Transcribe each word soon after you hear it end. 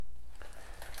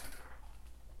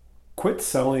Quit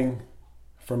selling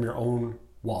from your own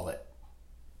wallet.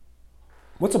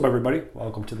 What's up, everybody?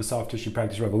 Welcome to the Soft Tissue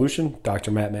Practice Revolution. Dr.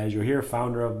 Matt Maggio here,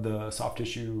 founder of the Soft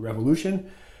Tissue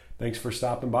Revolution. Thanks for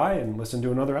stopping by and listening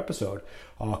to another episode.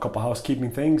 A couple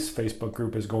housekeeping things. Facebook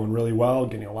group is going really well,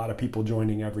 getting a lot of people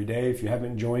joining every day. If you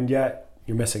haven't joined yet,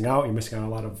 you're missing out. You're missing out on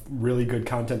a lot of really good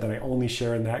content that I only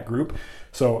share in that group.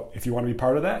 So if you want to be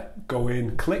part of that, go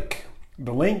in, click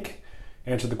the link,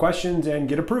 answer the questions, and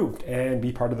get approved and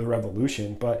be part of the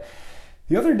revolution. But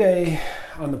the other day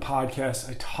on the podcast,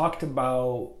 I talked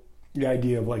about the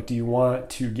idea of like, do you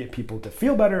want to get people to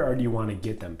feel better or do you want to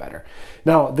get them better?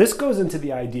 Now, this goes into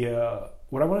the idea,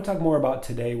 what I want to talk more about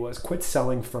today was quit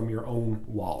selling from your own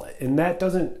wallet. And that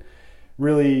doesn't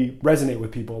really resonate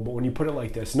with people, but when you put it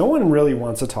like this, no one really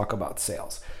wants to talk about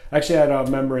sales. I actually had a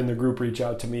member in the group reach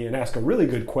out to me and ask a really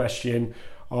good question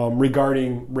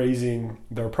regarding raising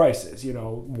their prices. You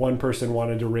know, one person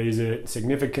wanted to raise it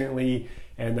significantly,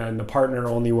 and then the partner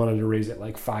only wanted to raise it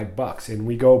like $5. And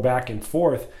we go back and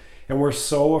forth, and we're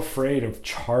so afraid of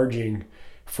charging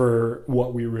for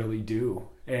what we really do.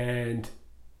 And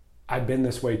I've been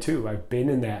this way too. I've been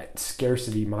in that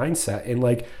scarcity mindset and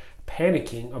like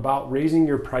panicking about raising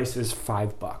your prices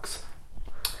 $5.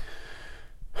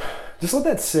 Just let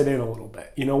that sit in a little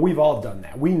bit. You know, we've all done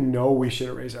that. We know we should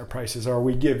raise our prices, or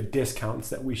we give discounts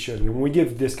that we shouldn't. And when we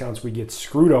give discounts, we get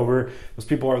screwed over. Those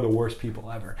people are the worst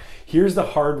people ever. Here's the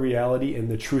hard reality and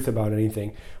the truth about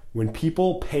anything. When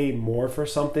people pay more for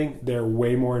something, they're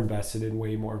way more invested and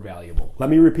way more valuable. Let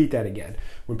me repeat that again.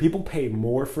 When people pay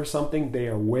more for something, they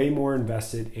are way more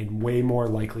invested and way more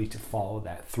likely to follow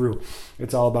that through.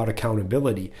 It's all about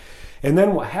accountability. And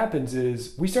then what happens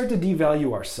is we start to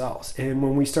devalue ourselves. And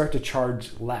when we start to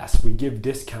charge less, we give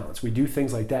discounts, we do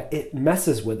things like that, it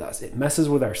messes with us. It messes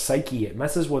with our psyche. It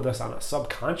messes with us on a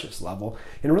subconscious level,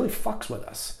 and it really fucks with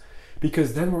us.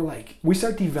 Because then we're like, we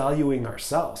start devaluing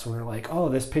ourselves. When we're like, oh,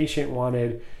 this patient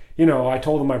wanted, you know, I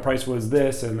told them my price was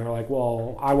this, and they're like,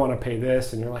 well, I want to pay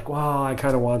this. And you're like, well,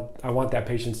 I want that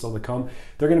patient still to come.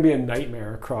 They're going to be a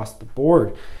nightmare across the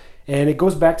board. And it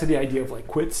goes back to the idea of like,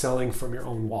 quit selling from your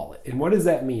own wallet. And what does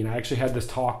that mean? I actually had this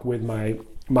talk with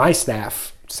my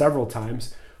staff several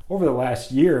times over the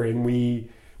last year, and we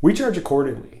charge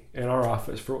accordingly in our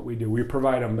office for what we do. We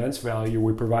provide immense value.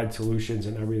 We provide solutions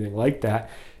and everything like that.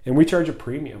 And we charge a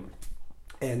premium.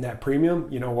 And that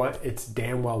premium, you know what? It's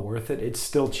damn well worth it. It's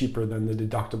still cheaper than the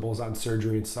deductibles on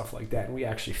surgery and stuff like that. And we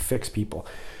actually fix people.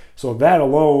 So that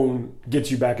alone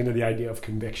gets you back into the idea of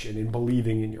conviction and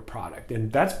believing in your product.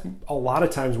 And that's a lot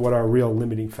of times what our real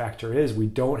limiting factor is. We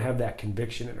don't have that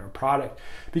conviction in our product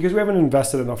because we haven't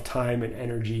invested enough time and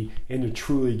energy into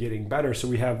truly getting better. So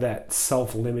we have that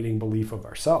self-limiting belief of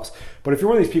ourselves. But if you're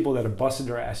one of these people that have busted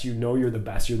their ass, you know you're the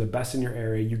best in your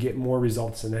area, you get more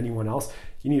results than anyone else,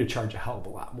 you need to charge a hell of a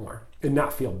lot more and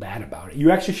not feel bad about it.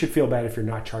 You actually should feel bad if you're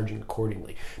not charging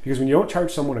accordingly. Because when you don't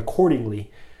charge someone accordingly,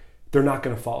 they're not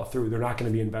going to follow through. They're not going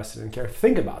to be invested in care.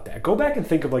 Think about that. Go back and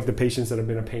think of like the patients that have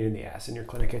been a pain in the ass in your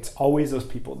clinic. It's always those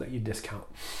people that you discount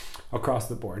across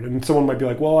the board. And someone might be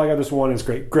like, well, I got this one, it's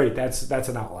great. Great, that's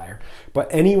an outlier. But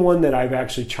anyone that I've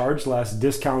actually charged less,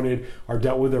 discounted, or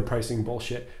dealt with their pricing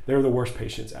bullshit, they're the worst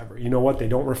patients ever. You know what? They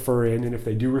don't refer in, and if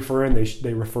they do refer in,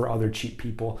 they refer other cheap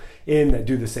people in that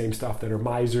do the same stuff, that are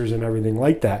misers and everything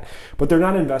like that. But they're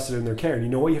not invested in their care. And you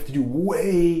know what? You have to do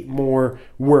way more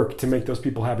work to make those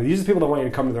people happy. These are the people that want you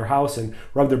to come to their house and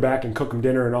rub their back and cook them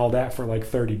dinner and all that for like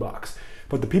 $30.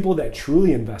 But the people that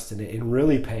truly invest in it and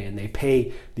really pay, and they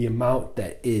pay the amount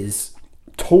that is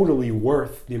totally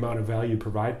worth the amount of value you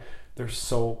provide, they're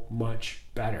so much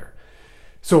better.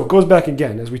 So it goes back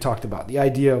again, as we talked about, the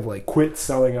idea of like, quit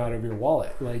selling out of your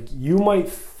wallet. Like, you might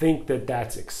think that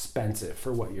that's expensive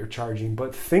for what you're charging,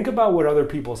 but think about what other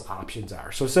people's options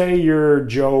are. So say you're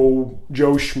Joe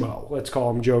Schmo. Let's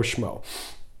call him Joe Schmo.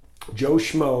 Joe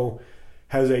Schmo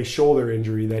has a shoulder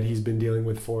injury that he's been dealing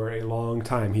with for a long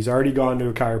time. He's already gone to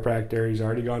a chiropractor. He's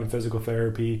already gone to physical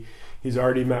therapy. He's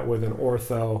already met with an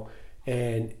ortho,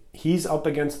 and he's up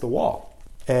against the wall.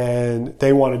 And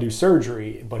they want to do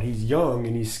surgery, but he's young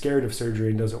and he's scared of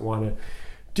surgery and doesn't want to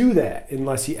do that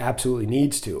unless he absolutely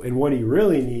needs to. And what he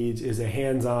really needs is a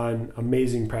hands-on,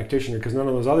 amazing practitioner, because none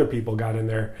of those other people got in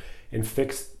there and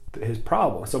fixed his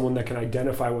problem. Someone that can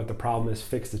identify what the problem is,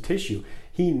 fix the tissue.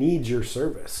 He needs your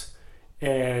service.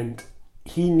 And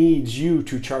he needs you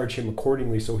to charge him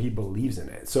accordingly so he believes in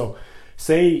it. So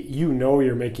say you know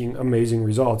you're making amazing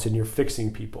results and you're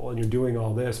fixing people and you're doing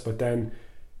all this, but then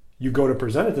you go to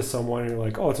present it to someone and you're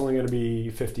like, oh, it's only going to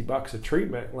be $50 a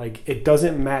treatment. Like, it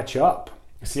doesn't match up.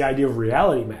 It's the idea of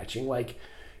reality matching. Like,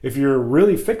 If you're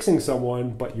really fixing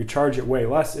someone, but you charge it way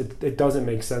less, it doesn't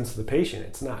make sense to the patient.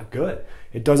 It's not good.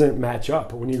 It doesn't match up.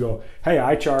 But when you go, hey,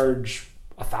 I charge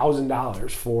 $1,000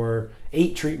 for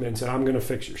 8 treatments and I'm going to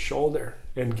fix your shoulder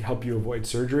and help you avoid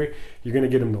surgery, you're going to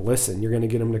get them to listen. You're going to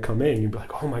get them to come in. You'd be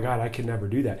like, oh my God, I could never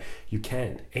do that. You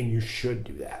can, and you should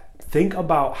do that. Think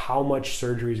about how much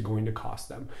surgery is going to cost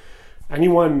them.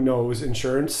 Anyone knows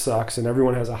insurance sucks and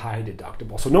everyone has a high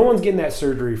deductible. So no one's getting that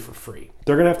surgery for free.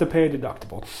 They're going to have to pay a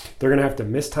deductible. They're going to have to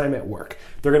miss time at work.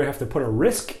 They're going to have to put a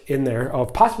risk in there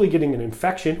of possibly getting an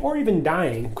infection or even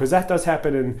dying, because that does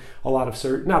happen in a lot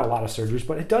of not a lot of surgeries,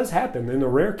 but it does happen. In a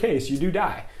rare case, you do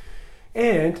die.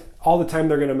 And all the time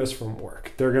they're going to miss from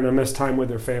work. They're going to miss time with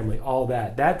their family, all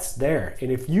that. That's there.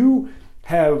 And if you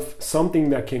have something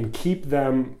that can keep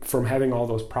them from having all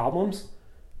those problems,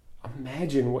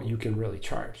 imagine what you can really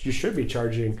charge. You should be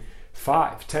charging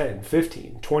 5, 10,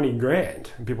 15, 20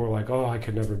 grand. And people are like, oh, I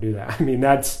could never do that. I mean,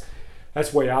 that's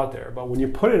way out there. But when you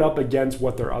put it up against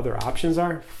what their other options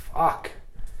are, fuck,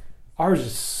 ours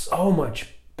is so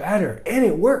much better. And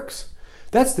it works.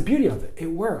 That's the beauty of it.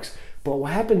 It works. But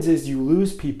what happens is you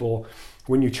lose people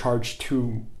when you charge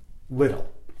too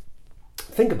little.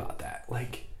 Think about that.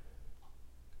 Like,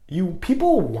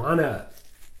 people want to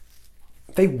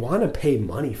pay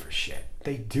money for shit.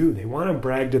 They do. They want to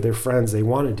brag to their friends. They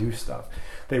want to do stuff.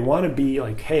 They want to be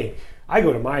like, hey, I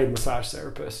go to my massage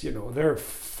therapist, they're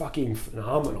fucking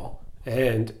phenomenal.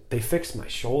 And they fixed my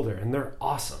shoulder and they're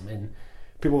awesome. And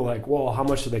people are like, well, how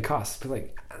much do they cost? But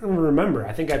like, I don't remember.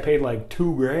 I think I paid like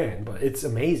 $2 grand, but it's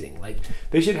amazing. Like,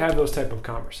 they should have those type of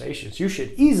conversations. You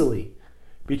should easily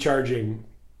be charging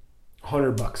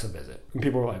 $100 a visit. And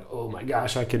people are like, oh my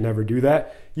gosh, I could never do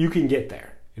that. You can get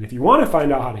there. And if you want to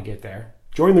find out how to get there,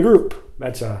 join the group.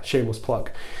 That's a shameless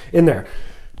plug in there.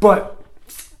 But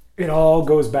it all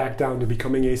goes back down to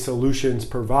becoming a solutions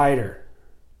provider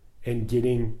and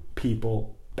getting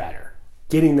people better,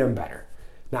 getting them better,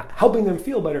 not helping them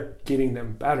feel better, getting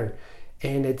them better.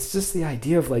 And it's just the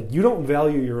idea of like, you don't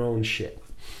value your own shit.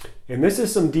 And this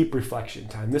is some deep reflection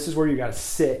time. This is where you got to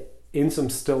sit in some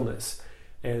stillness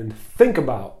and think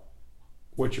about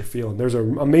what you're feeling. There's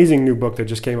an amazing new book that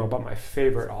just came out by my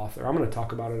favorite author. I'm going to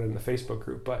talk about it in the Facebook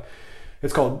group, but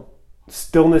it's called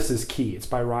Stillness is Key. It's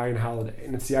by Ryan Holiday.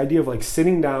 And it's the idea of like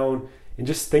sitting down and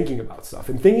just thinking about stuff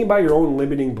and thinking about your own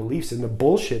limiting beliefs and the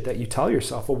bullshit that you tell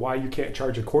yourself of why you can't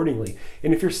charge accordingly.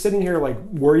 And if you're sitting here like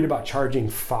worried about charging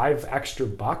 $5 extra,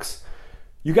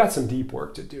 you got some deep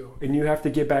work to do. And you have to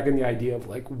get back in the idea of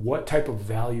like, what type of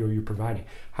value are you providing?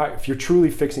 If you're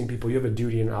truly fixing people, you have a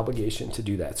duty and an obligation to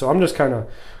do that. So I'm just kind of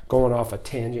going off a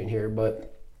tangent here,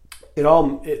 but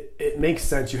it makes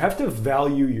sense. You have to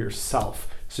value yourself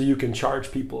so you can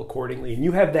charge people accordingly. And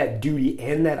you have that duty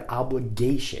and that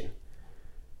obligation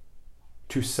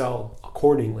to sell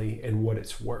accordingly and what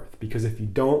it's worth. Because if you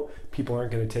don't, people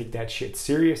aren't going to take that shit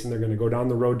serious and they're going to go down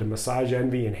the road to massage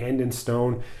envy and hand in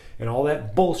stone and all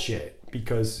that bullshit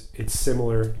because it's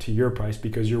similar to your price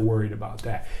because you're worried about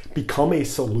that. Become a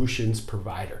solutions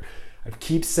provider. I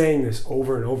keep saying this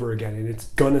over and over again and it's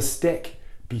gonna stick.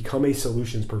 Become a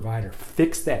solutions provider.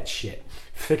 Fix that shit.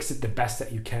 Fix it the best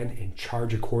that you can and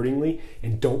charge accordingly,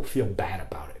 and don't feel bad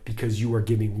about it because you are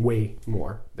giving way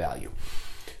more value.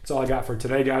 That's all I got for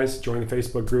today, guys. Join the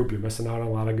Facebook group. You're missing out on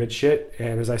a lot of good shit.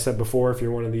 And as I said before, if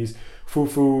you're one of these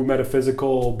foo-foo,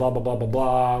 metaphysical, blah, blah, blah, blah,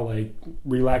 blah, like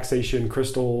relaxation,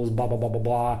 crystals, blah, blah, blah, blah,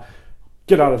 blah,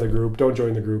 get out of the group. Don't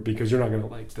join the group because you're not going to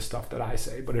like the stuff that I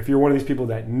say. But if you're one of these people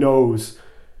that knows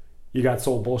you got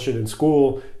sold bullshit in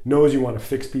school, knows you want to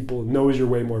fix people, knows you're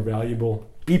way more valuable,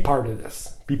 be part of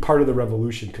this. Be part of the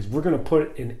revolution because we're going to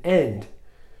put an end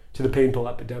to the pain pill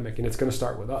epidemic, and it's going to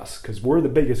start with us because we're the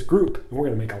biggest group and we're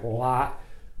going to make a lot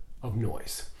of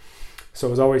noise. So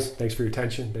as always, thanks for your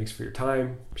attention. Thanks for your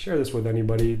time. Share this with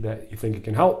anybody that you think it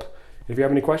can help. If you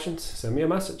have any questions, send me a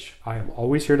message. I am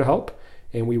always here to help,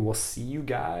 and we will see you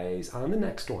guys on the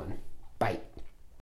next one. Bye.